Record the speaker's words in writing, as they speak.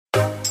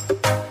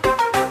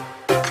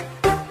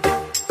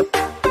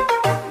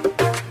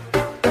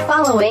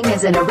following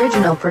is an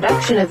original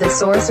production of the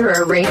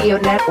Sorcerer Radio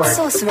Network.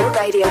 Sorcerer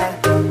Radio.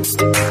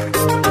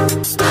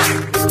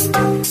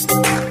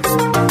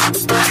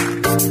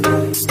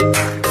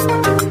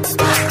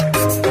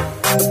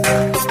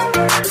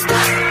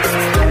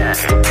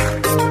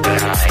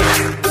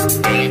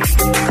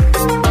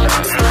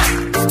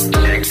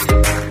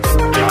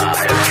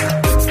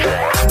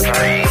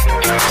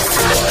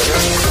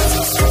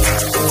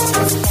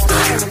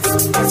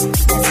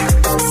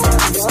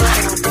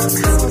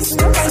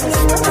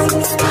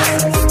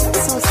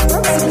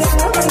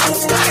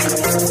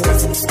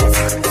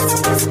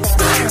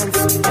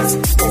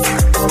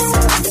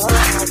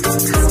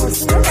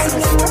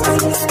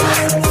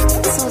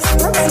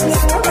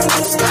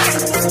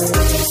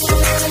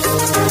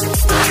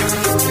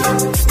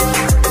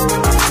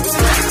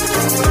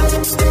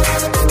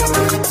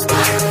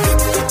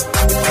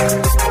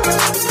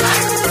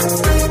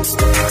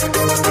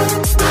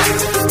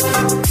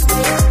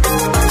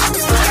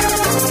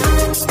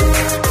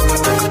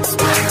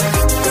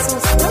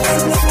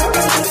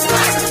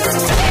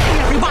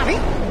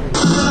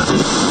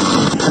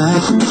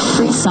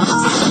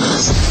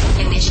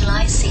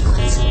 Initialize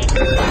sequence. 5, 4,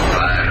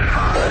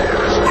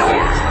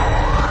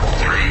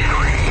 3,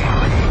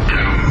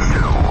 2,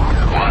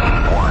 1.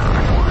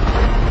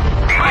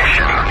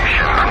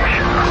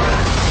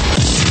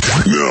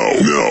 No.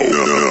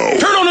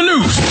 Turn on the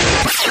news.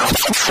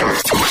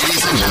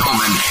 Ladies and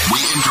gentlemen, we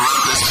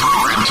interrupt this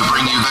program to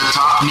bring you the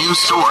top news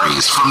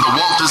stories from the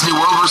Walt Disney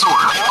World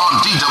Resort on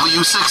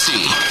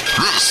DW60.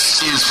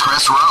 This is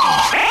Press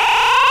Row.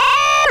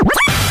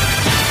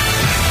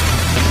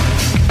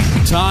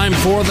 Time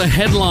for the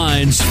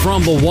headlines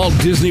from the Walt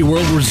Disney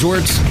World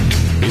Resort.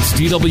 It's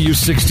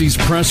DW60's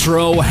Press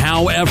Row.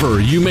 However,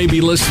 you may be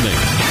listening.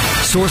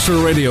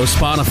 Sorcerer Radio,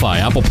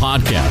 Spotify, Apple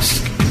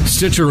Podcasts,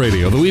 Stitcher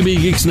Radio, the We Be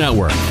Geeks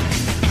Network.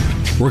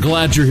 We're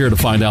glad you're here to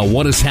find out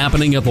what is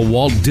happening at the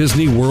Walt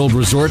Disney World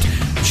Resort.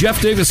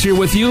 Jeff Davis here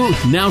with you,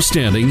 now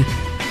standing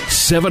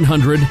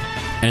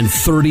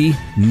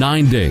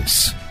 739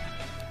 days.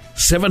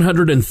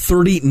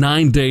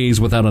 739 days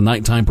without a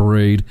nighttime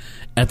parade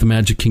at the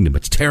Magic Kingdom.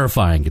 It's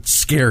terrifying. It's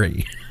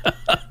scary.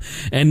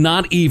 And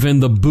not even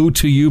the Boo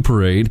to You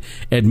parade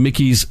at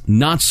Mickey's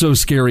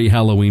not-so-scary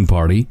Halloween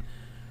party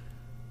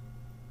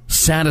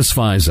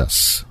satisfies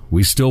us.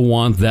 We still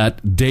want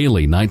that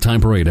daily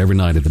nighttime parade every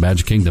night at the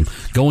Magic Kingdom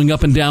going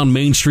up and down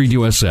Main Street,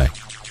 USA.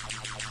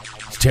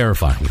 It's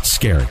terrifying. It's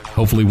scary.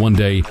 Hopefully one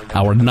day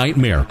our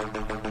nightmare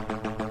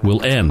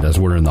will end as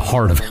we're in the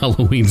heart of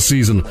Halloween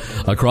season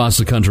across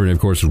the country and, of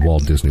course, at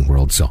Walt Disney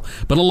World.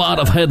 But a lot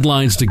of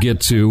headlines to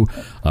get to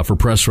for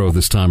Press Row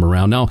this time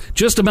around. Now,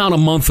 just about a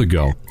month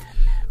ago,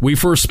 we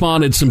first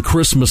spotted some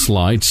Christmas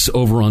lights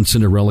over on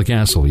Cinderella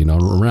Castle. You know,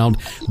 around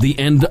the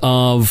end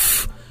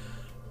of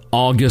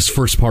August,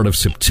 first part of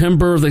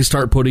September, they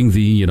start putting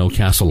the,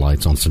 castle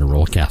lights on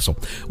Cinderella Castle.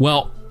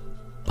 Well,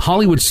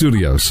 Hollywood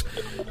Studios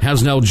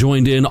has now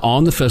joined in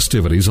on the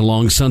festivities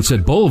along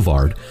Sunset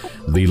Boulevard.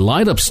 The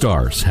light-up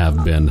stars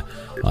have been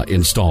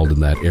installed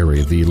in that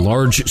area. The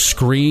large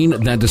screen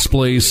that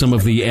displays some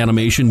of the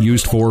animation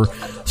used for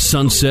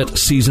Sunset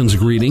Season's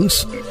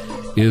Greetings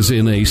is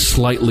in a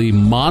slightly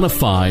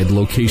modified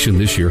location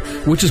this year,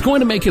 which is going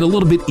to make it a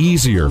little bit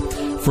easier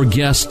for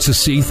guests to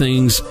see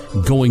things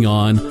going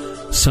on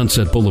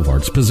Sunset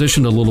Boulevard. It's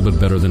positioned a little bit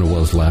better than it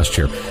was last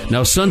year.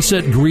 Now,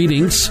 Sunset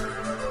Greetings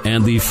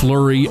and the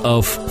flurry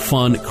of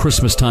fun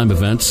Christmas time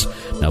events.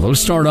 Now, those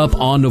start up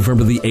on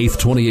November the 8th,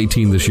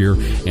 2018 this year,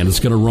 and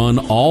it's going to run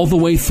all the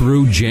way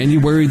through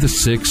January the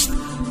 6th,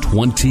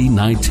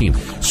 2019.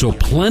 So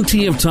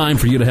plenty of time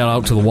for you to head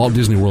out to the Walt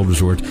Disney World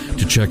Resort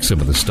to check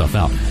some of this stuff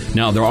out.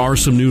 Now, there are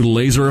some new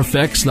laser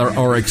effects that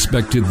are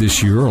expected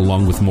this year,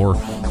 along with more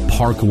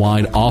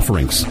park-wide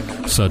offerings,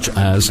 such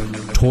as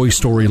Toy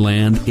Story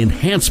Land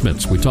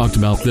enhancements. We talked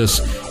about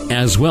this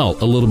as well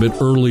a little bit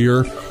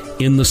earlier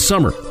in the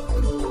summer.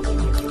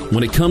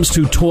 When it comes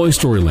to Toy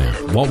Story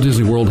Land, Walt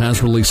Disney World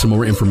has released some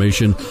more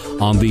information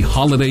on the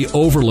holiday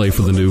overlay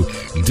for the new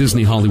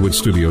Disney Hollywood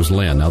Studios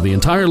land. Now, the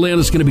entire land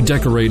is going to be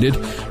decorated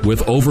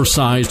with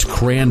oversized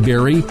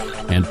cranberry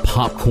and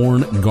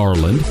popcorn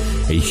garland,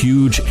 a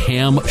huge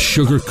ham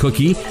sugar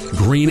cookie,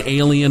 green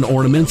alien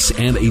ornaments,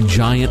 and a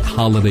giant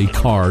holiday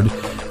card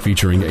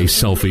featuring a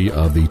selfie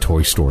of the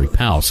Toy Story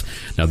pals.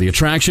 Now, the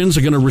attractions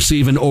are going to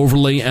receive an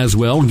overlay as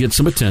well and get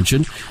some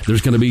attention.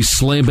 There's going to be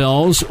sleigh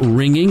bells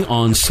ringing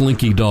on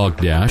Slinky Dog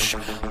Dash.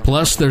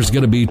 Plus, there's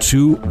going to be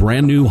 2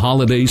 brand new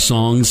holiday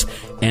songs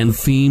and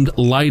themed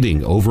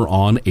lighting over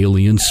on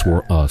Alien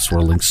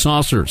Swirling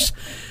Saucers.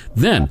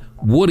 Then,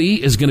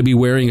 Woody is going to be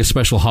wearing a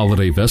special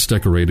holiday vest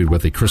decorated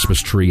with a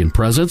Christmas tree and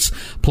presents.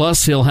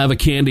 Plus, he'll have a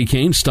candy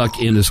cane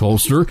stuck in his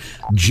holster.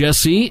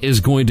 Jessie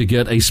is going to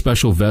get a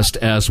special vest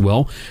as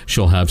well.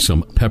 She'll have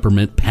some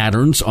peppermint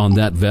patterns on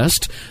that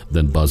vest.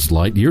 Then Buzz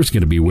Lightyear is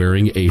going to be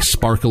wearing a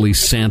sparkly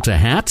Santa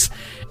hat.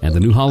 And the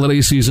new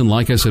holiday season,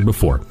 like I said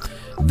before,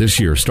 this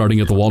year, starting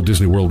at the Walt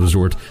Disney World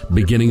Resort,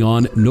 beginning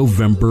on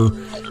November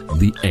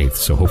the 8th.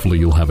 So hopefully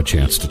you'll have a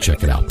chance to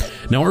check it out.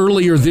 Now,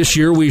 earlier this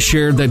year, we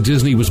shared that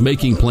Disney was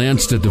making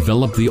plans to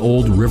develop the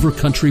old River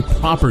Country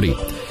property.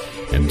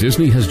 And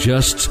Disney has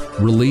just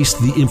released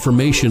the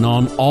information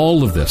on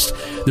all of this.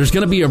 There's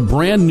going to be a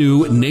brand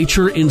new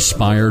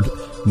nature-inspired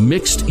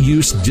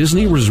mixed-use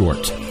Disney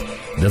resort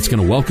that's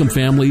going to welcome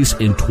families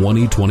in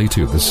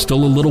 2022. This is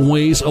still a little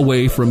ways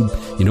away from,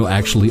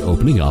 actually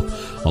opening up,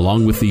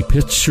 along with the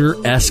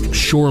picturesque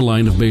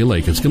shoreline of Bay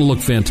Lake. It's going to look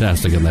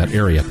fantastic in that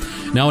area.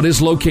 Now, it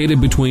is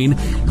located between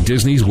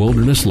Disney's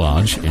Wilderness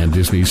Lodge and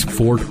Disney's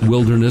Fort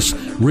Wilderness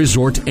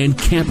Resort and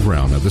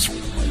Campground. Now, this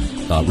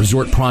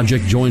resort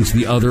project joins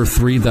the other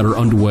 3 that are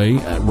underway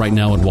right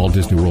now at Walt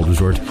Disney World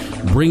Resort,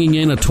 bringing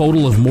in a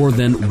total of more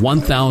than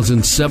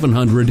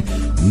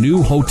 1,700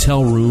 new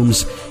hotel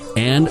rooms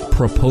and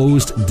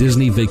proposed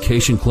Disney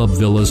Vacation Club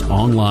villas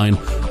online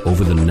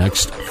over the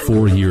next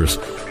 4 years.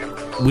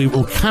 We're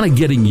kind of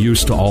getting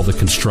used to all the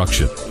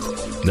construction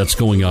that's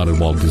going on at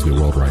Walt Disney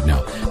World right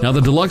now. Now,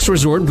 the deluxe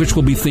resort, which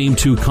will be themed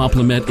to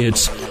complement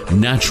its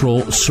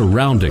natural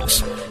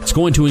surroundings, it's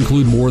going to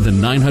include more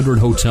than 900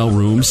 hotel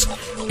rooms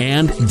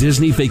and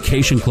Disney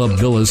Vacation Club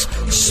villas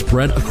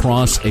spread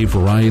across a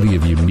variety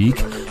of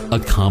unique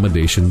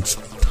accommodations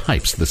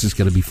types. This is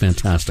going to be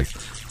fantastic.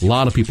 A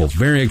lot of people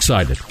very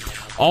excited.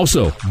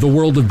 Also, the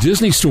World of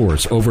Disney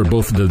stores over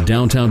both the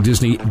Downtown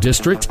Disney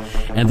District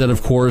and then,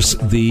 of course,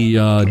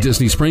 the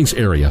Disney Springs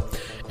area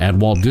at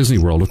Walt Disney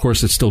World. Of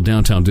course, it's still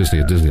Downtown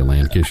Disney at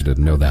Disneyland, in case you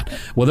didn't know that.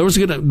 Well, those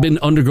have been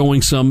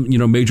undergoing some,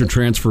 major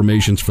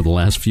transformations for the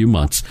last few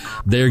months.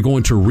 They're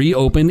going to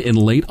reopen in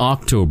late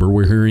October.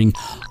 We're hearing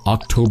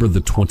October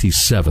the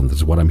 27th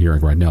is what I'm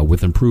hearing right now,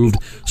 with improved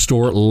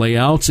store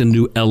layouts and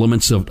new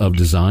elements of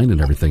design and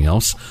everything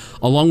else.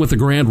 Along with the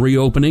grand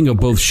reopening of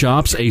both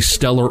shops, a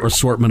stellar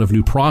assortment of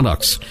new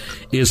products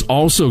is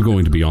also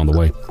going to be on the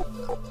way.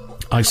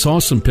 I saw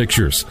some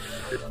pictures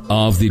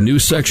of the new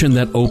section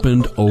that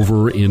opened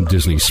over in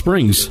Disney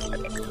Springs.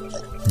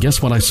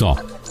 Guess what I saw?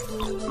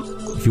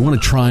 If you want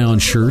to try on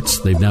shirts,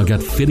 they've now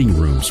got fitting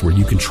rooms where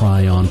you can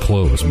try on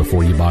clothes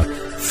before you buy.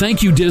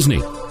 Thank you,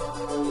 Disney.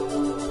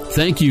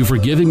 Thank you for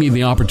giving me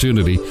the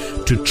opportunity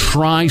to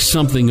try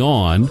something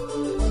on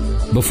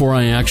before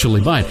I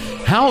actually buy it.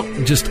 How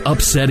just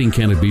upsetting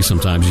can it be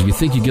sometimes? You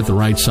think you get the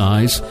right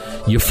size,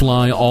 you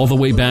fly all the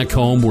way back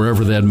home,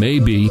 wherever that may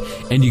be,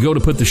 and you go to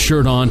put the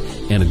shirt on,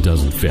 and it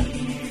doesn't fit.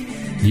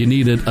 You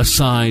needed a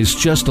size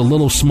just a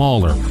little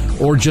smaller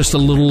or just a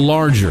little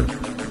larger.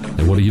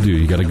 And what do?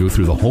 You got to go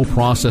through the whole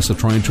process of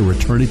trying to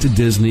return it to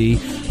Disney,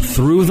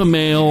 through the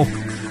mail,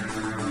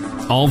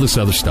 all this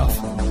other stuff.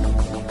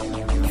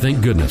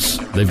 Thank goodness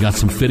they've got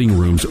some fitting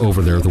rooms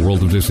over there at the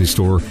World of Disney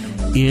store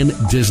in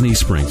Disney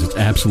Springs. It's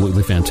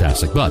absolutely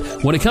fantastic.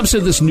 But when it comes to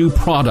this new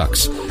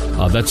products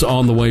that's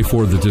on the way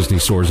for the Disney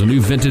stores, a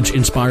new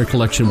vintage-inspired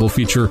collection will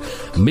feature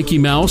Mickey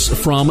Mouse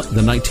from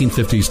the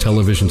 1950s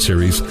television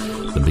series,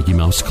 The Mickey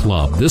Mouse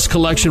Club. This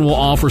collection will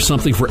offer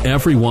something for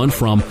everyone,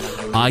 from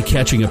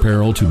eye-catching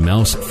apparel to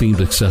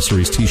mouse-themed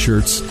accessories.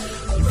 T-shirts,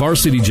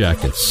 varsity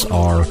jackets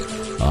are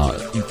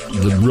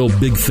the real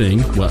big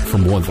thing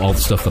from all the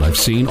stuff that I've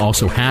seen.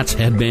 Also hats,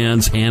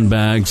 headbands,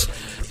 handbags.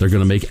 They're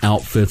going to make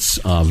outfits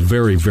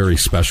very, very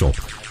special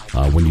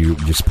when you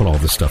just put all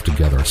this stuff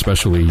together,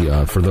 especially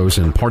for those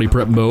in party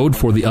prep mode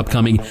for the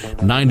upcoming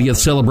 90th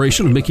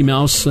celebration of Mickey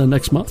Mouse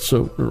next month.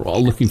 So we're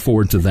all looking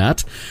forward to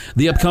that.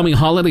 The upcoming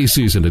holiday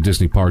season at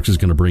Disney Parks is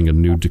going to bring a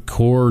new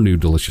decor, new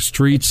delicious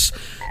treats,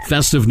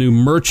 festive new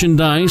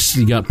merchandise.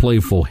 You got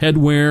playful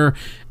headwear,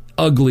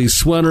 ugly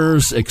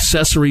sweaters,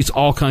 accessories,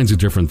 all kinds of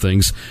different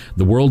things.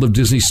 The World of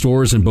Disney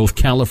stores in both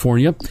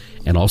California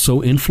and also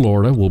in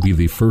Florida will be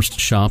the first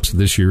shops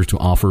this year to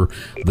offer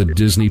the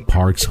Disney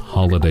Parks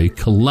Holiday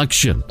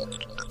Collection.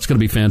 It's going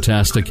to be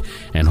fantastic,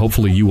 and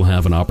hopefully you will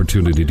have an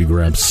opportunity to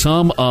grab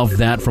some of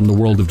that from the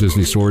World of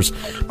Disney stores,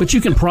 but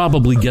you can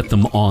probably get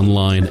them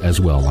online as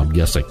well, I'm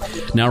guessing.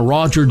 Now,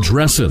 Roger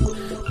Dressen,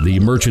 the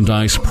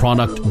merchandise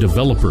product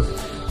developer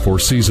for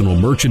seasonal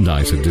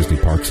merchandise at Disney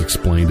Parks,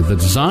 explained the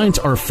designs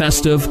are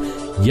festive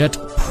yet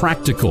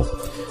practical.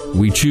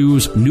 We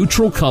choose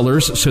neutral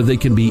colors so they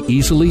can be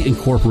easily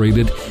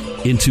incorporated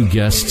into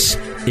guests'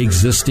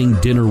 existing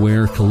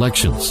dinnerware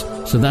collections.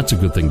 So that's a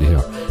good thing to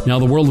hear. Now,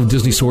 the World of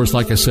Disney stores,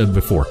 like I said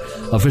before,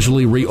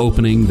 officially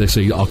reopening, they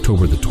say,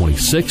 October the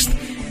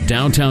 26th.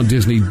 Downtown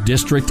Disney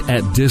District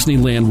at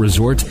Disneyland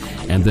Resort,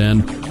 and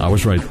then, I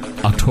was right,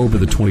 October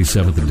the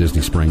 27th in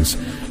Disney Springs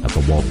at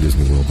the Walt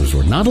Disney World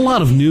Resort. Not a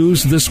lot of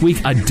news this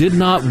week. I did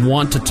not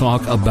want to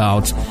talk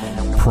about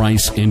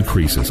price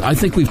increases. I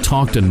think we've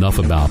talked enough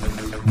about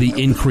the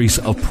increase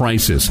of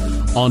prices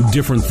on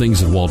different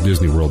things at Walt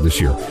Disney World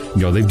this year.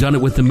 They've done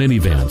it with the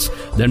minivans.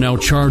 They're now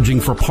charging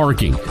for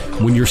parking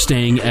when you're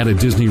staying at a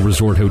Disney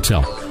Resort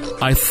hotel.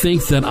 I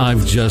think that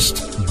I've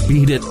just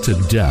beat it to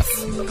death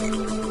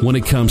when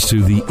it comes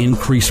to the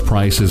increased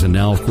prices. And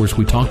now, of course,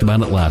 we talked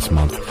about it last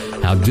month.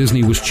 how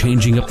Disney was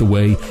changing up the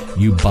way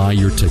you buy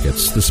your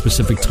tickets, the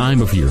specific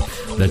time of year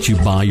that you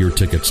buy your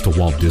tickets to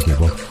Walt Disney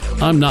World.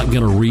 I'm not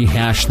going to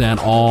rehash that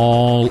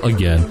all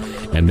again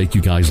and make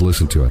you guys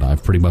listen to it.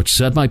 I've pretty much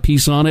said my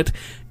piece on it,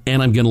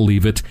 and I'm going to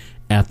leave it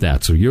at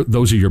that. So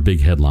those are your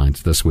big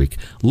headlines this week.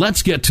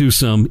 Let's get to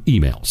some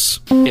emails.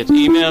 It's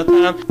email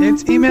time.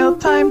 It's email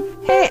time.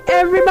 Hey,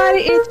 everybody,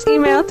 it's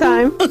email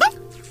time.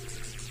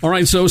 All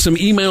right, so some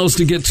emails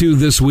to get to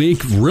this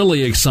week.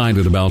 Really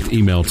excited about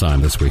email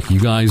time this week. You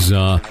guys,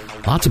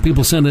 lots of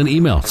people send in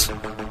emails.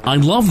 I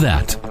love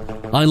that.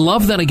 I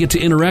love that I get to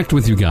interact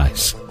with you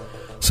guys.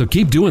 So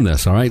keep doing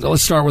this, all right?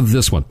 Let's start with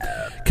this one.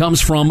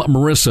 Comes from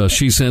Marissa.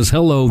 She says,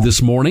 hello,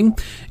 this morning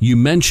you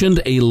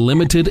mentioned a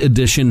limited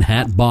edition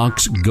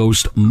Hatbox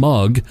Ghost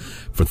mug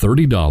for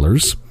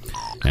 $30,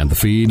 and the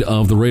feed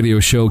of the radio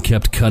show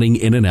kept cutting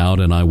in and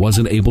out, and I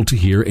wasn't able to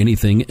hear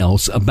anything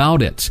else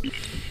about it.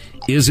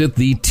 Is it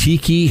the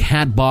Tiki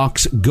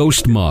Hatbox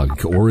Ghost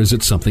mug, or is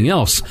it something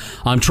else?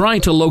 I'm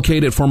trying to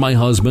locate it for my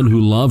husband who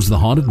loves the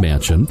Haunted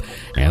Mansion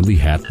and the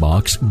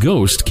Hatbox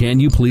Ghost. Can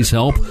you please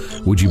help?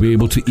 Would you be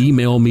able to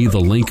email me the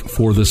link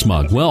for this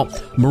mug? Well,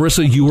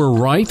 Marissa, you were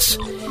right.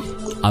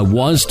 I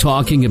was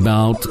talking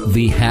about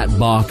the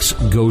Hatbox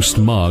Ghost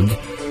mug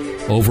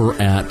over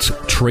at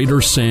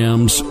Trader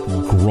Sam's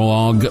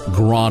Grog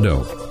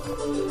Grotto.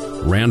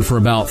 Ran for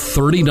about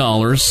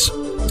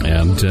 $30,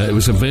 and it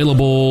was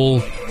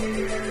available,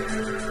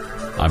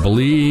 I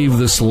believe,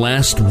 this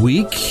last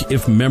week,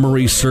 if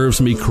memory serves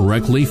me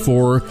correctly,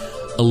 for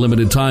a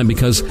limited time,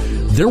 because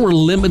there were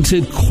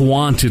limited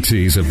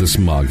quantities of this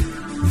mug,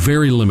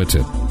 very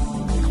limited.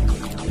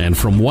 And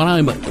from what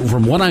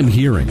I'm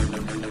hearing,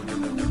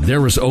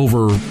 there was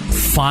over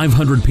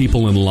 500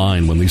 people in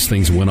line when these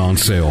things went on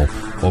sale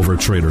over at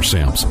Trader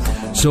Sam's.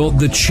 So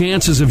the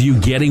chances of you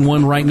getting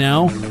one right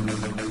now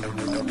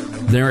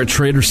there at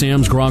Trader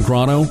Sam's Grog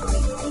Grotto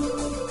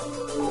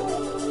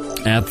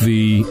at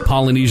the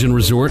Polynesian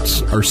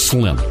resorts are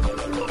slim.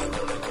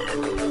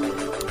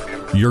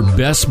 Your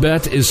best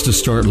bet is to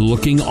start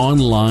looking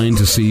online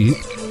to see,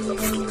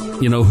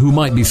 who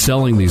might be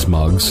selling these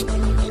mugs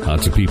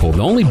to people.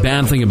 The only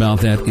bad thing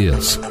about that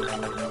is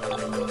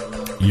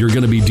you're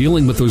going to be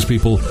dealing with those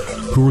people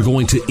who are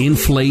going to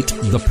inflate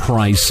the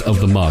price of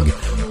the mug.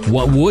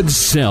 What would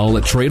sell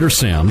at Trader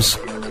Sam's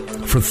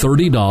for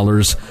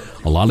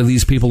 $30, a lot of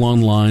these people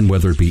online,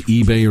 whether it be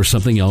eBay or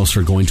something else,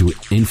 are going to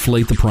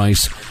inflate the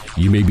price.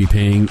 You may be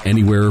paying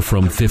anywhere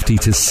from $50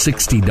 to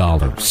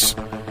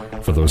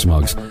 $60 for those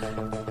mugs.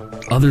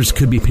 Others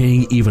could be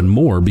paying even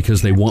more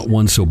because they want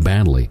one so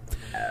badly.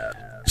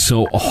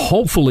 So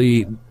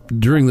hopefully,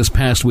 during this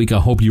past week, I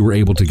hope you were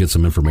able to get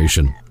some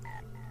information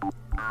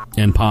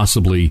and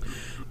possibly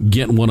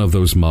get one of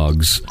those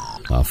mugs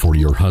for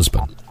your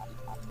husband.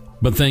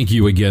 But thank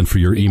you again for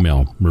your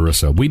email,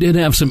 Marissa. We did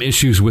have some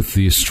issues with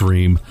the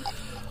stream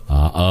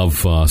of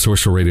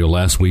Sorcerer Radio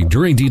last week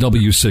during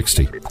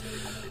DW60.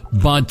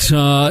 But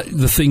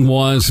the thing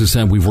is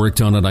that we've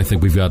worked on it. I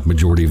think we've got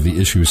majority of the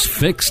issues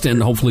fixed,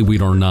 and hopefully we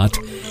are not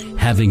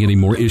having any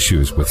more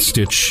issues with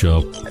Stitch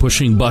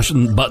pushing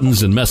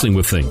buttons and messing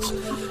with things.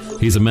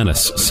 He's a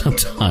menace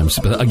sometimes.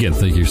 But again,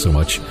 thank you so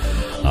much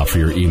for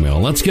your email.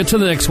 Let's get to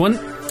the next one.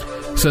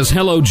 It says,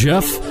 hello,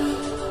 Jeff.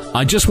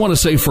 I just want to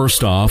say,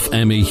 first off,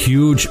 I'm a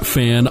huge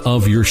fan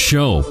of your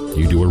show.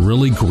 You do a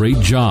really great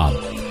job.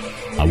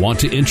 I want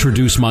to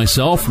introduce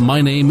myself.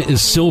 My name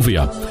is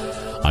Sylvia.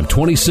 I'm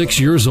 26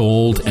 years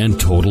old and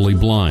totally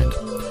blind.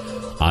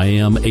 I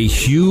am a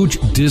huge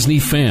Disney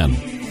fan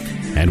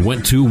and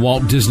went to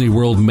Walt Disney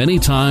World many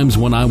times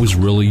when I was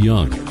really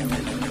young.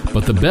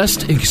 But the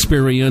best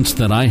experience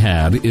that I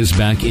had is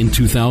back in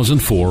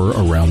 2004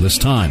 around this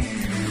time.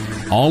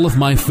 All of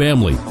my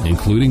family,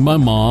 including my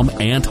mom,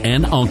 aunt,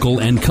 and uncle,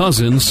 and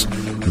cousins,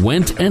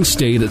 went and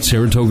stayed at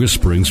Saratoga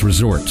Springs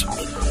Resort.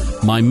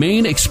 My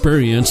main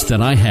experience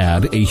that I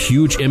had a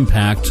huge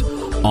impact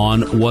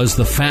on was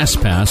the Fast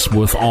Pass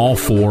with all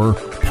 4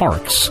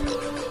 parks.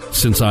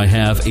 Since I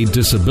have a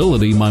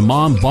disability, my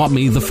mom bought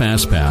me the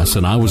Fast Pass,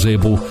 and I was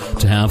able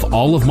to have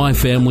all of my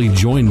family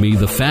join me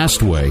the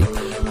fast way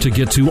to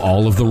get to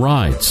all of the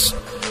rides.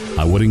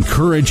 I would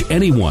encourage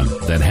anyone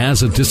that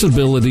has a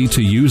disability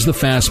to use the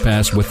Fast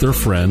Pass with their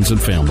friends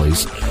and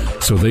families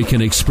so they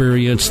can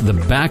experience the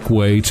back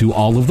way to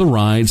all of the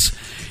rides,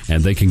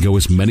 and they can go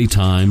as many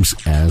times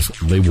as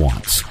they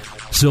want.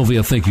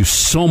 Sylvia, thank you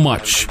so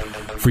much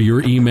for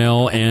your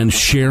email and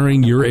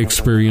sharing your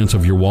experience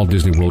of your Walt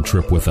Disney World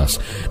trip with us.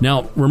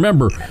 Now,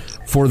 remember,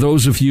 for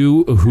those of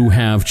you who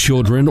have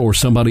children or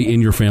somebody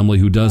in your family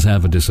who does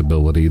have a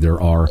disability,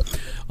 there are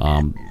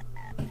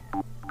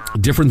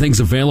different things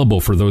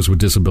available for those with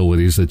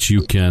disabilities that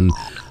you can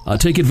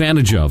take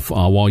advantage of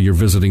while you're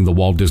visiting the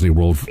Walt Disney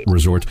World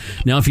Resort.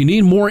 Now, if you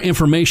need more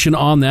information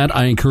on that,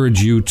 I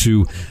encourage you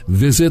to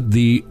visit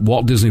the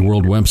Walt Disney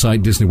World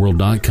website,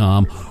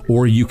 disneyworld.com,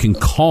 or you can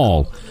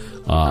call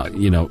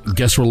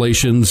guest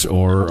relations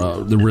or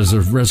the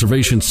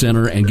reservation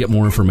center and get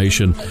more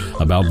information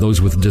about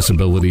those with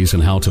disabilities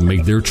and how to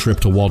make their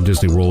trip to Walt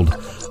Disney World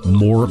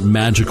more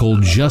magical,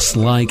 just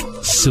like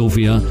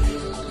Sylvia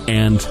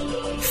and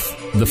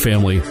the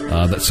family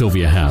that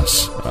Sylvia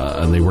has,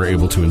 and they were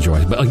able to enjoy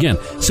it. But again,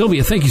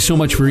 Sylvia, thank you so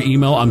much for your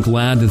email. I'm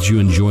glad that you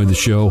enjoyed the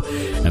show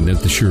and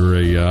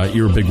that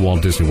you're a big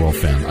Walt Disney World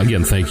fan.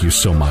 Again, thank you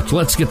so much.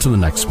 Let's get to the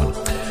next one.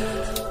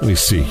 Let me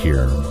see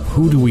here.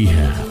 Who do we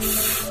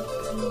have?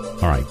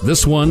 All right,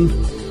 this one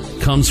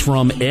comes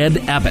from Ed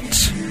Abbott.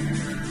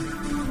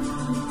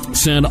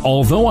 Said,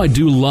 although I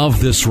do love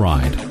this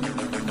ride,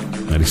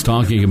 and he's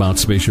talking about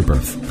Spaceship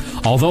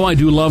Earth. Although I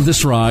do love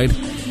this ride,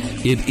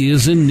 it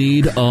is in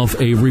need of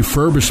a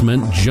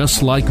refurbishment,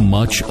 just like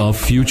much of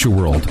Future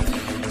World.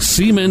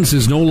 Siemens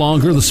is no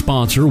longer the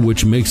sponsor,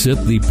 which makes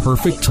it the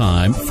perfect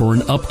time for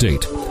an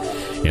update.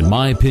 In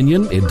my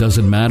opinion, it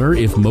doesn't matter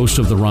if most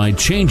of the ride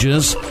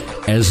changes,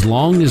 as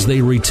long as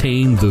they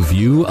retain the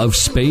view of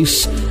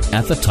space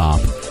at the top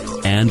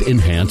and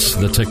enhance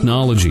the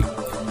technology.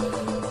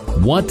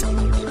 What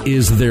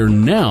is there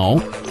now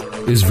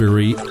is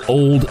very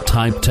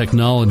old-type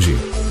technology,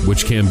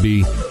 which can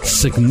be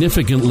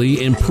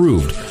significantly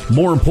improved.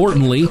 More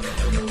importantly,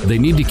 they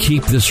need to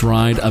keep this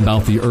ride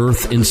about the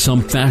Earth in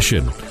some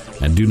fashion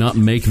and do not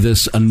make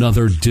this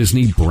another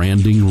Disney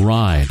branding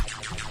ride.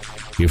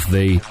 If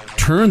they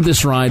turn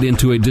this ride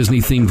into a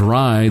Disney-themed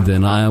ride,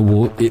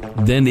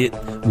 then it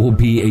will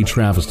be a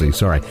travesty.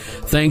 Sorry.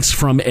 Thanks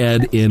from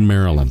Ed in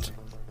Maryland.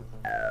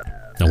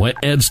 Now, what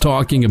Ed's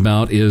talking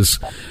about is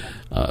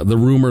the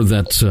rumor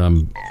that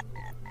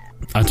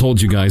I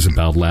told you guys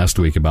about last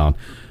week about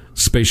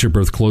Spaceship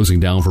Earth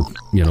closing down for,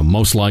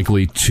 most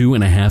likely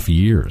 2.5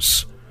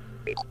 years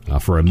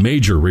for a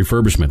major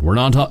refurbishment. We're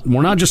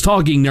not just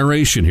talking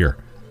narration here.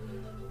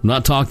 I'm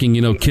not talking,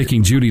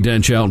 kicking Judi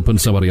Dench out and putting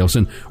somebody else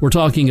in. We're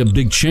talking a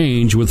big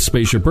change with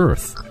Spaceship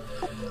Earth.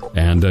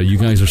 And you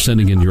guys are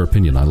sending in your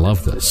opinion. I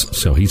love this.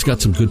 So he's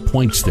got some good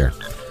points there.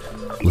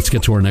 Let's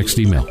get to our next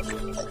email.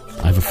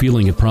 I have a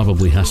feeling it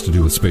probably has to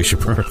do with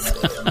Spaceship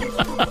Earth.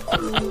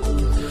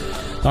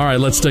 All right,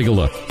 let's take a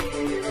look.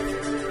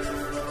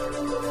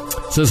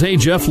 It says, hey,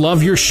 Jeff,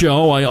 love your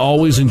show. I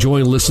always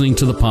enjoy listening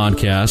to the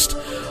podcast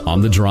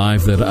on the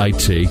drive that I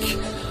take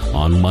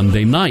on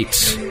Monday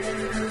night.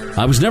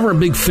 I was never a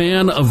big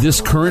fan of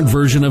this current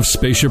version of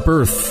Spaceship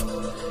Earth.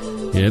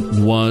 It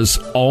was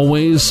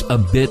always a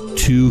bit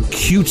too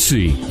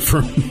cutesy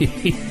for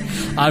me.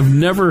 I've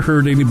never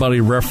heard anybody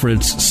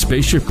reference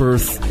Spaceship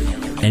Earth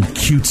and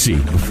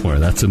cutesy before.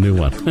 That's a new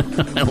one.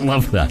 I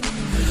love that.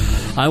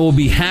 I will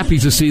be happy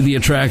to see the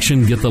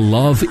attraction get the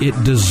love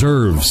it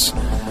deserves,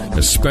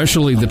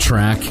 especially the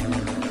track.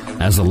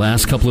 As the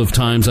last couple of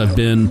times I've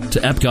been to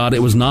Epcot, it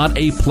was not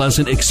a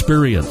pleasant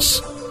experience.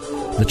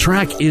 The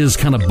track is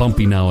kind of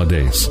bumpy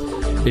nowadays.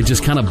 It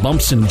just kind of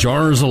bumps and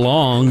jars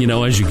along,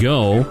 as you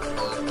go.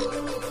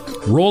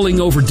 Rolling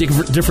over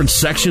different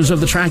sections of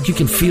the track, you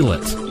can feel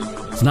it.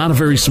 It's not a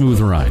very smooth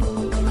ride.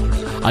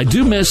 I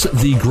do miss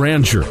the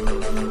grandeur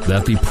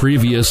that the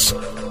previous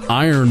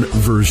Iron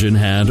version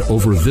had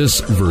over this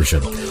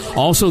version.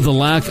 Also, the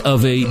lack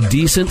of a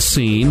decent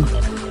scene.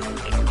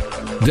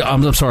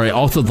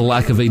 Also the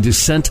lack of a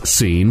descent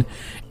scene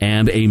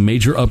and a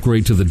major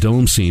upgrade to the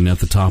dome scene at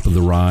the top of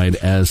the ride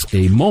as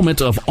a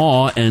moment of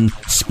awe and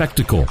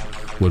spectacle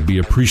would be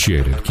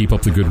appreciated. Keep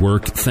up the good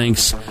work.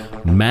 Thanks,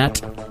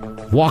 Matt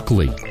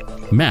Walkley.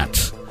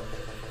 Matt.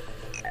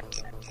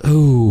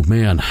 Oh,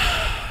 man.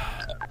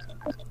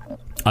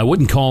 I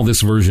wouldn't call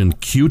this version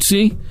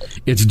cutesy.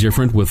 It's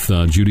different with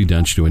Judi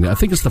Dench doing it. I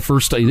think it's the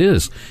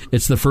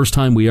first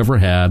time we ever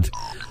had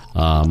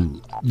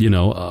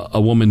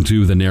a woman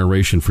do the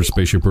narration for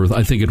Spaceship Earth.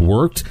 I think it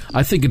worked.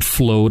 I think it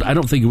flowed. I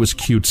don't think it was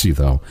cutesy,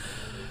 though.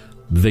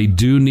 They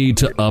do need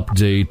to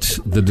update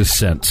the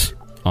descent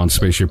on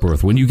Spaceship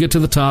Earth. When you get to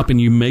the top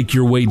and you make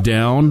your way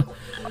down,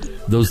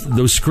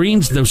 those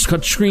screens, those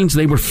cut screens,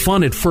 they were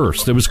fun at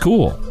first. It was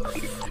cool.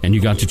 And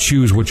you got to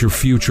choose what your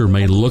future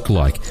may look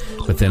like.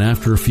 But then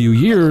after a few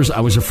years,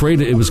 I was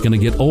afraid it was going to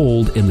get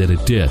old, and that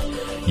it did.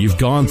 You've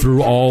gone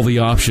through all the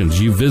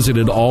options. You've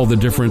visited all the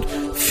different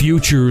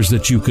futures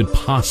that you could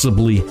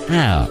possibly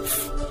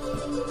have.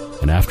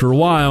 And after a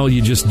while,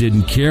 you just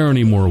didn't care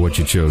anymore what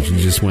you chose. You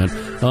just went,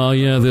 oh,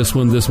 yeah, this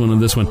one,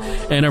 and this one.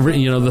 And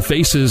the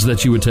faces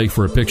that you would take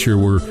for a picture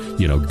were,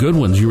 good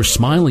ones. You were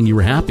smiling. You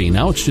were happy.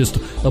 Now it's just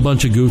a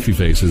bunch of goofy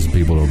faces, and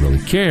people don't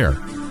really care.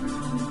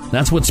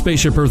 That's what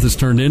Spaceship Earth has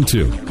turned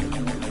into.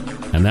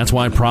 And that's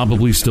why it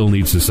probably still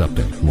needs this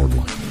update, more than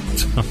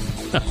likely.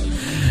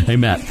 Hey,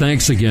 Matt,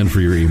 thanks again for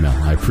your email.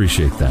 I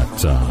appreciate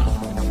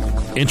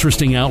that.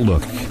 Interesting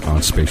outlook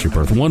on Spaceship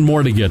Earth. One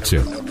more to get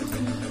to.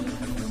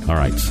 All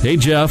right. Hey,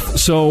 Jeff.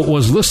 So,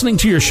 was listening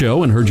to your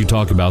show and heard you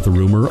talk about the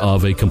rumor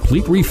of a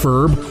complete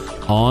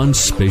refurb on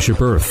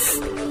Spaceship Earth.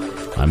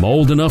 I'm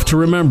old enough to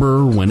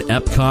remember when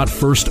Epcot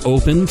first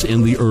opened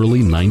in the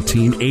early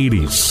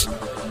 1980s.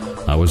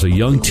 I was a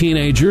young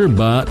teenager,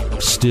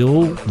 but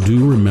still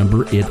do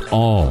remember it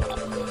all.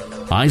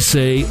 I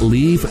say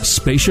leave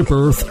Spaceship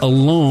Earth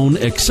alone,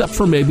 except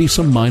for maybe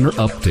some minor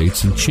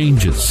updates and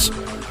changes.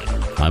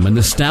 I'm a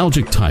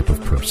nostalgic type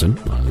of person.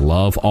 I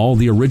love all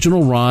the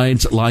original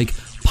rides like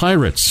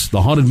Pirates,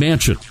 the Haunted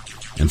Mansion,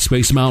 and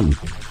Space Mountain.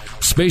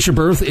 Spaceship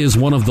Earth is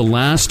one of the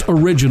last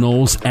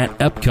originals at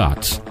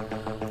Epcot.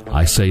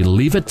 I say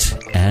leave it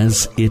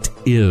as it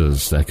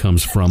is. That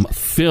comes from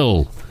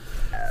Phil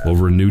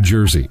over in New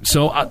Jersey.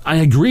 So I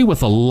agree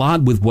with a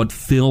lot with what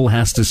Phil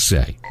has to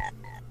say.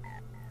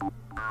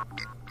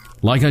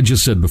 Like I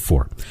just said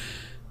before,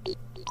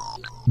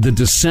 the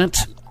descent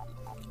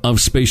of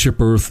Spaceship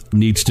Earth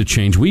needs to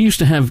change. We used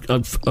to have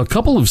a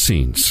couple of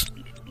scenes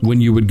when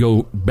you would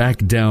go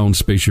back down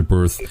Spaceship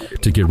Earth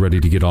to get ready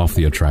to get off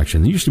the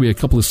attraction. There used to be a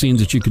couple of scenes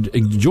that you could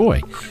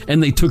enjoy,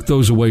 and they took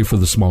those away for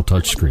the small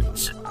touch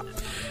screens.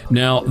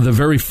 Now, the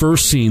very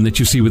first scene that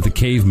you see with the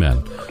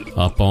cavemen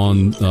up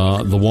on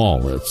the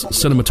wall, it's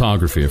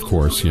cinematography, of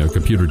course,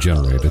 computer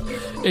generated.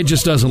 It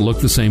just doesn't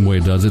look the same way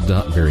it does. It's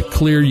not very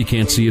clear. You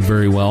can't see it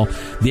very well.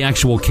 The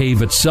actual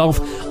cave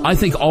itself, I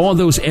think all of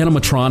those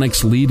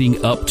animatronics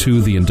leading up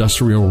to the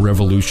Industrial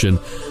Revolution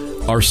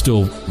are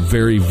still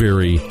very,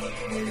 very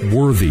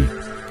worthy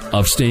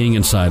of staying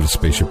inside of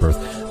Spaceship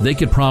Earth. They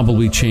could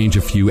probably change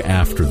a few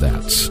after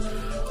that.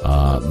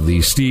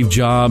 The Steve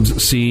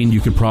Jobs scene,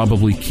 you could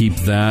probably keep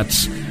that.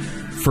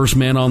 First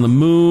Man on the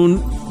Moon,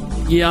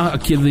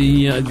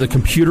 the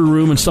computer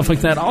room and stuff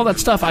like that, all that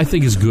stuff I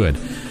think is good.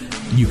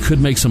 You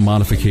could make some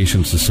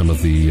modifications to some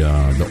of the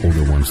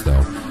older ones,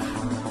 though.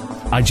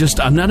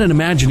 I'm not an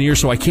Imagineer,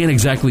 so I can't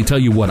exactly tell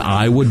you what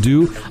I would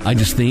do. I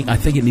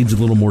think it needs a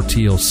little more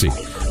TLC.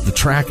 The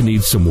track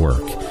needs some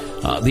work.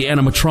 The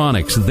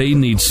animatronics, they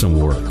need some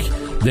work.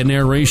 The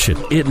narration,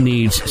 it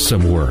needs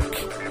some work.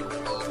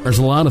 There's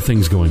a lot of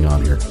things going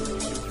on here.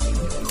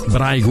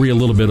 But I agree a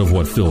little bit of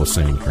what Phil is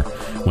saying here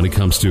when it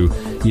comes to,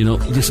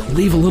 just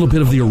leave a little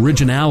bit of the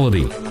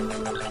originality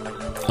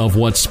of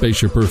what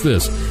Spaceship Earth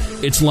is.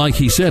 It's like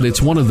he said, it's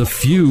one of the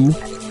few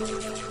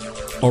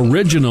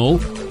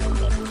original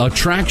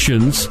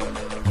attractions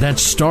that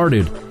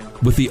started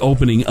with the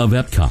opening of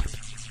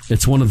Epcot.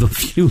 It's one of the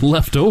few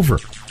left over.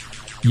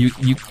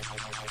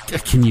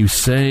 Can you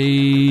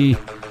say,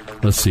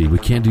 let's see, we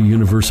can't do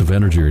Universe of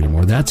Energy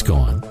anymore. That's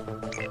gone.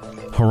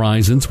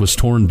 Horizons was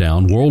torn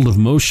down. World of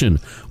Motion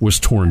was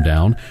torn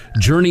down.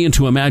 Journey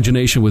into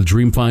Imagination with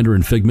Dreamfinder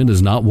and Figment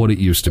is not what it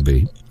used to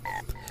be.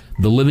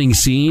 The Living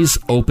Seas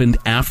opened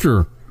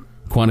after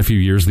quite a few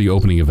years the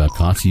opening of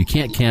Epcot, so you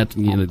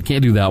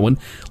can't do that one.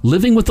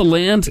 Living with the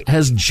Land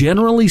has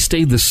generally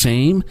stayed the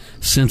same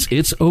since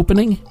its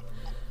opening.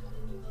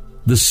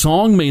 The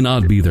song may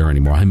not be there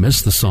anymore. I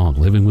miss the song,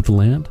 Living with the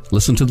Land.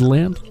 Listen to the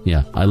Land.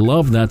 Yeah, I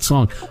love that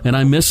song, and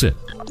I miss it.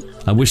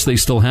 I wish they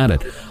still had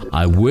it.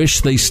 I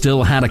wish they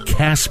still had a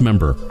cast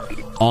member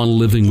on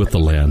Living with the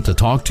Land to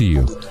talk to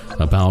you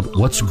about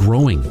what's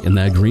growing in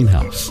that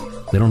greenhouse.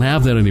 They don't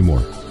have that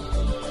anymore.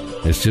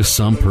 It's just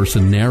some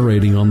person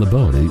narrating on the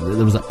boat.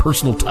 There was that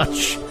personal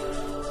touch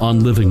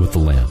on Living with the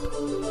Land.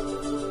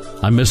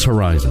 I miss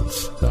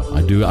Horizons, though.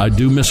 I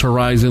do miss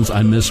Horizons.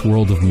 I miss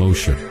World of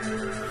Motion.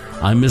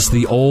 I miss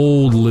the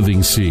old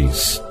Living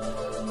Seas,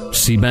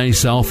 Sea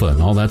Base Alpha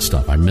and all that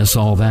stuff. I miss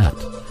all that.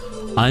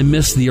 I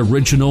miss the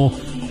original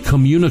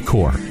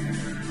Communicore.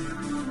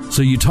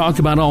 So you talk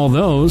about all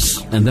those,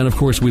 and then, of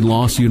course, we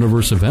lost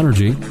Universe of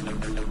Energy.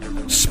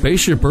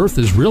 Spaceship Earth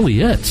is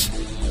really it.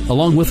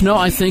 Along with,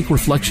 I think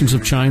Reflections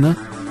of China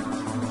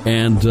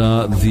and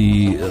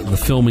the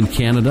film in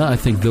Canada, I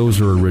think those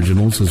are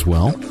originals as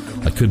well.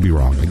 I could be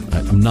wrong.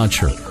 I'm not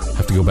sure. I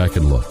have to go back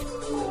and look.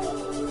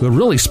 But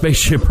really,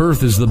 Spaceship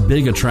Earth is the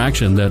big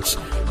attraction that's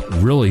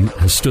really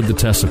has stood the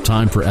test of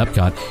time for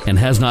Epcot and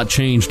has not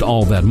changed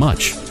all that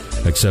much,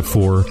 except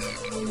for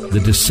the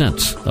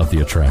descent of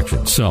the attraction.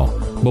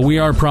 But we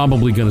are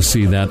probably going to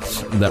see that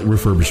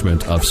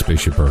refurbishment of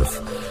Spaceship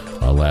Earth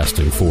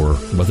lasting for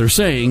what they're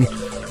saying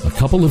a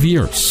couple of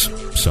years.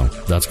 So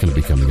that's going to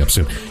be coming up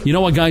soon. You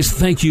know what, guys?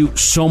 Thank you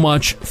so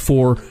much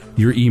for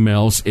your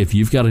emails. If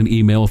you've got an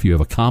email, if you have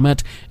a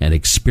comment, an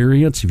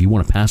experience, if you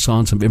want to pass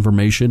on some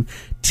information,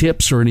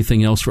 tips, or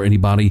anything else for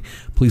anybody,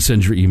 please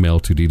send your email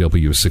to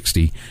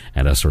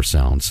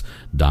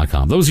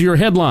dw60@srsounds.com. Those are your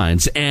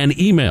headlines and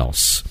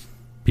emails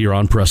here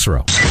on Press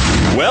Row.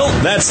 Well,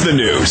 that's the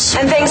news.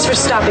 And thanks for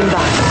stopping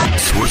by.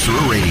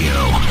 Sorcerer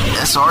Radio,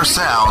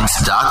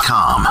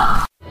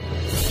 srsounds.com.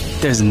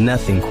 There's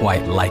nothing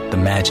quite like the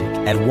magic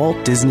at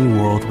Walt Disney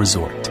World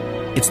Resort.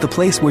 It's the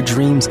place where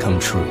dreams come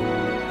true,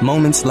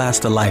 moments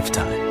last a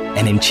lifetime,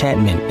 and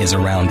enchantment is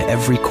around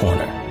every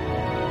corner.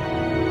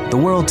 The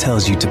world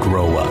tells you to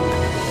grow up.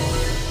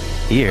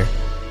 Here,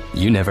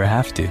 you never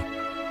have to.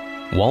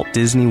 Walt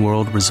Disney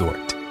World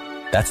Resort.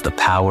 That's the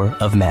power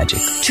of magic.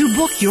 To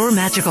book your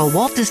magical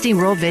Walt Disney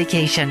World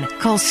vacation,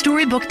 call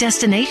Storybook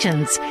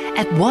Destinations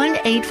at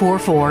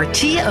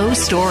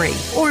 1-844-TO-STORY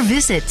or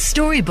visit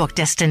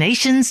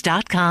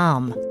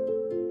StorybookDestinations.com.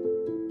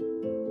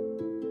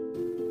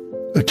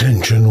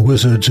 Attention,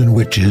 wizards and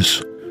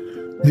witches.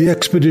 The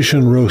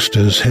Expedition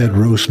Roaster's head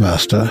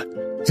roastmaster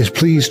is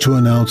pleased to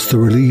announce the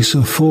release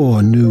of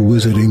 4 new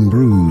wizarding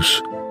brews.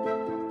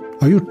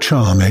 Are you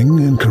charming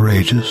and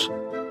courageous,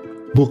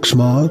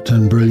 book-smart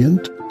and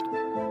brilliant,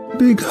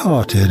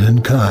 big-hearted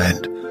and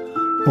kind,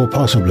 or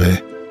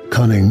possibly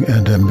cunning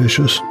and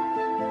ambitious?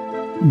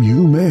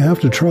 You may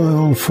have to try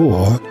all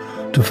 4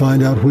 to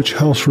find out which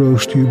house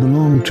roast you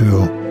belong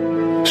to.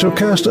 So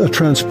cast a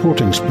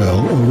transporting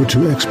spell over to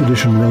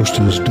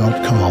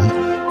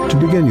expeditionroasters.com to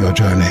begin your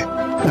journey.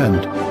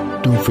 And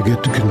don't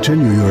forget to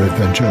continue your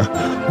adventure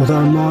with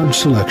our large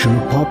selection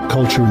of pop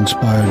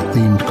culture-inspired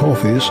themed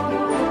coffees.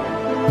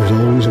 There's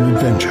always an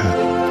adventure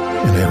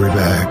in every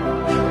bag.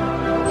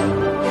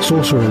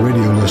 Sorcerer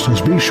Radio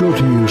listeners, be sure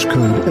to use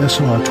code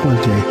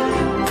SR20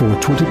 for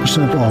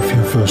 20% off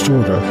your first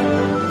order.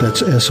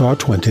 That's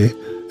SR20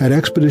 at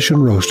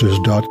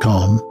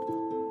expeditionroasters.com.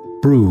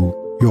 Brew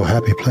your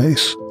happy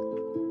place.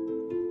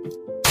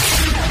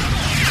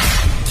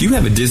 Do you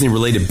have a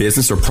Disney-related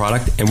business or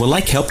product and would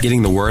like help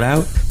getting the word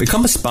out?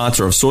 Become a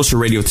sponsor of Sorcerer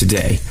Radio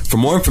today. For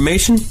more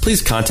information,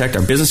 please contact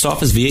our business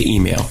office via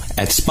email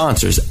at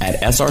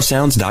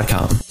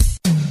sponsors@srsounds.com.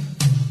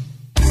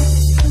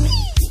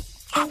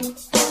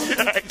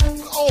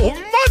 Oh,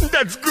 man,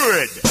 that's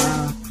good.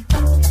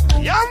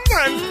 Yeah,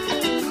 man.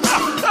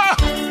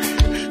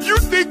 You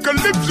think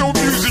Calypso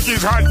music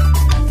is hot?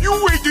 You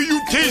wait till you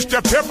taste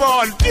the pepper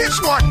on this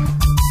one.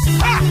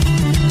 Ha!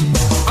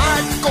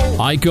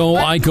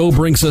 Iko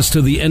brings us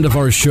to the end of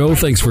our show.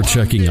 Thanks for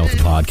checking out the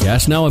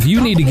podcast. Now, if you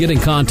need to get in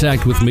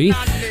contact with me,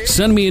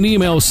 send me an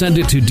email. Send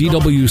it to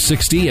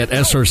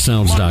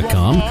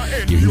dw60@srsounds.com.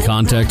 You can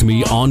contact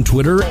me on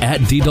Twitter at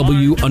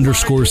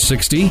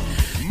DW_60.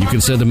 You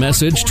can send a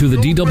message to the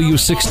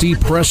DW60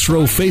 Press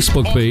Row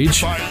Facebook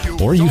page,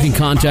 or you can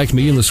contact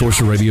me in the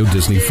Sorcerer Radio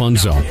Disney Fun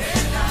Zone.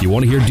 If you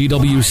want to hear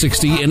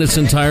DW60 in its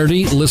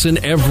entirety, listen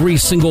every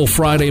single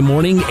Friday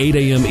morning, 8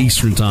 a.m.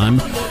 Eastern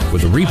Time,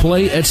 with a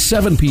replay at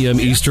 7 p.m.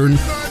 Eastern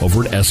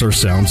over at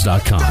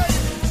srsounds.com.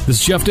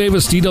 This is Jeff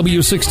Davis,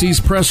 DW60's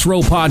Press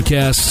Row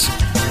Podcasts.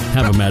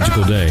 Have a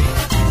magical day.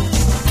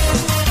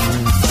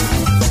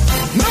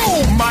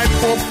 No, my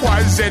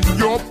pop-wise and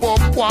your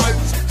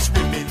pop-wise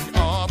swimming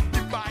up the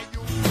bayou.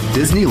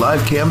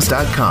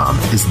 DisneyLiveCams.com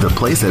is the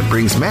place that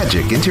brings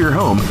magic into your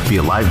home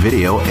via live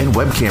video and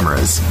web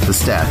cameras. The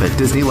staff at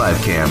Disney Live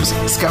Cams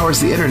scours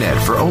the internet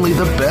for only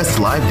the best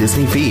live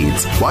Disney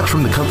feeds. Watch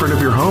from the comfort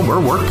of your home or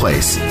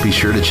workplace. Be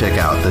sure to check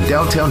out the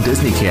Downtown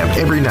Disney Camp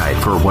every night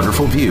for a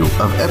wonderful view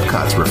of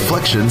Epcot's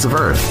Reflections of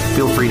Earth.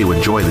 Feel free to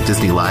enjoy the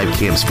Disney Live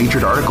Cams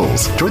featured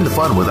articles. Join the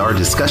fun with our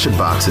discussion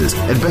boxes.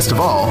 And best of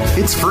all,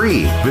 it's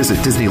free. Visit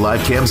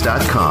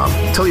DisneyLiveCams.com.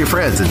 Tell your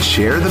friends and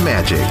share the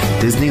magic.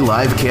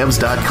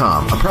 DisneyLiveCams.com.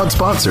 A proud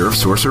sponsor of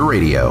Sorcerer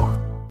Radio.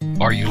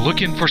 Are you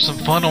looking for some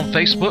fun on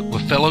Facebook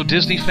with fellow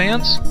Disney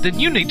fans? Then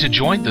you need to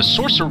join the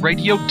Sorcerer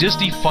Radio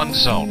Disney Fun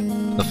Zone.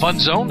 The Fun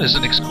Zone is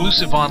an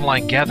exclusive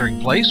online gathering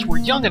place where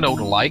young and old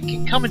alike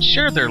can come and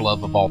share their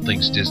love of all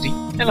things Disney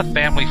in a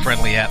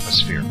family-friendly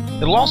atmosphere.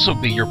 It'll also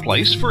be your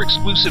place for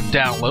exclusive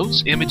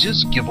downloads,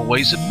 images,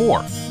 giveaways, and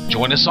more.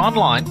 Join us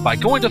online by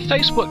going to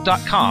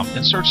facebook.com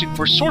and searching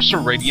for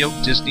Sorcerer Radio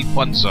Disney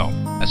Fun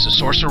Zone. That's the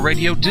Sorcerer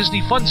Radio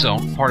Disney Fun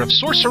Zone, part of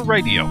Sorcerer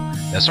Radio,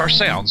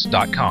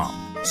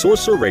 srsounds.com.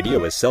 Sorcerer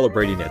Radio is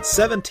celebrating its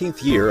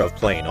 17th year of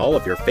playing all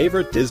of your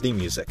favorite Disney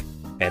music,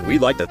 and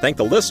we'd like to thank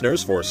the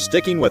listeners for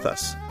sticking with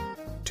us.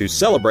 To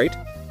celebrate,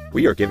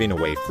 we are giving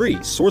away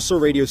free Sorcerer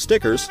Radio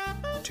stickers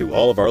to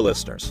all of our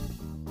listeners.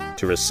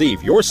 To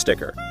receive your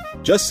sticker,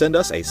 just send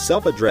us a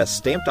self-addressed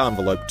stamped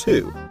envelope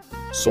to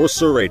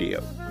Sorcerer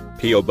Radio,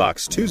 P.O.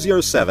 Box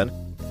 207,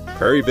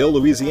 Prairieville,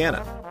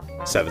 Louisiana,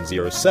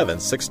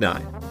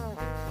 70769.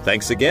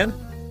 Thanks again,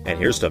 and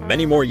here's to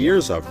many more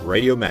years of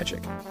radio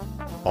magic.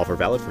 Offer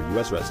valid for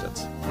U.S.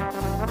 residents.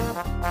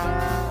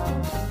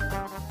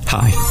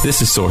 Hi,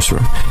 this is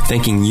Sorcerer,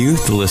 thanking you,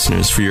 the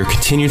listeners, for your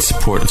continued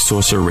support of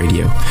Sorcerer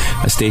Radio,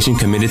 a station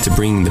committed to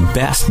bringing the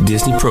best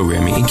Disney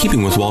programming in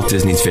keeping with Walt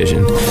Disney's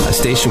vision, a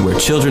station where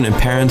children and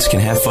parents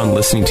can have fun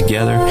listening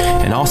together,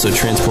 and also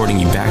transporting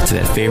you back to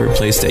that favorite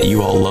place that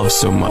you all love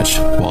so much,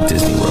 Walt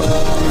Disney World.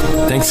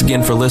 Thanks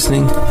again for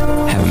listening.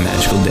 Have a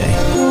magical day.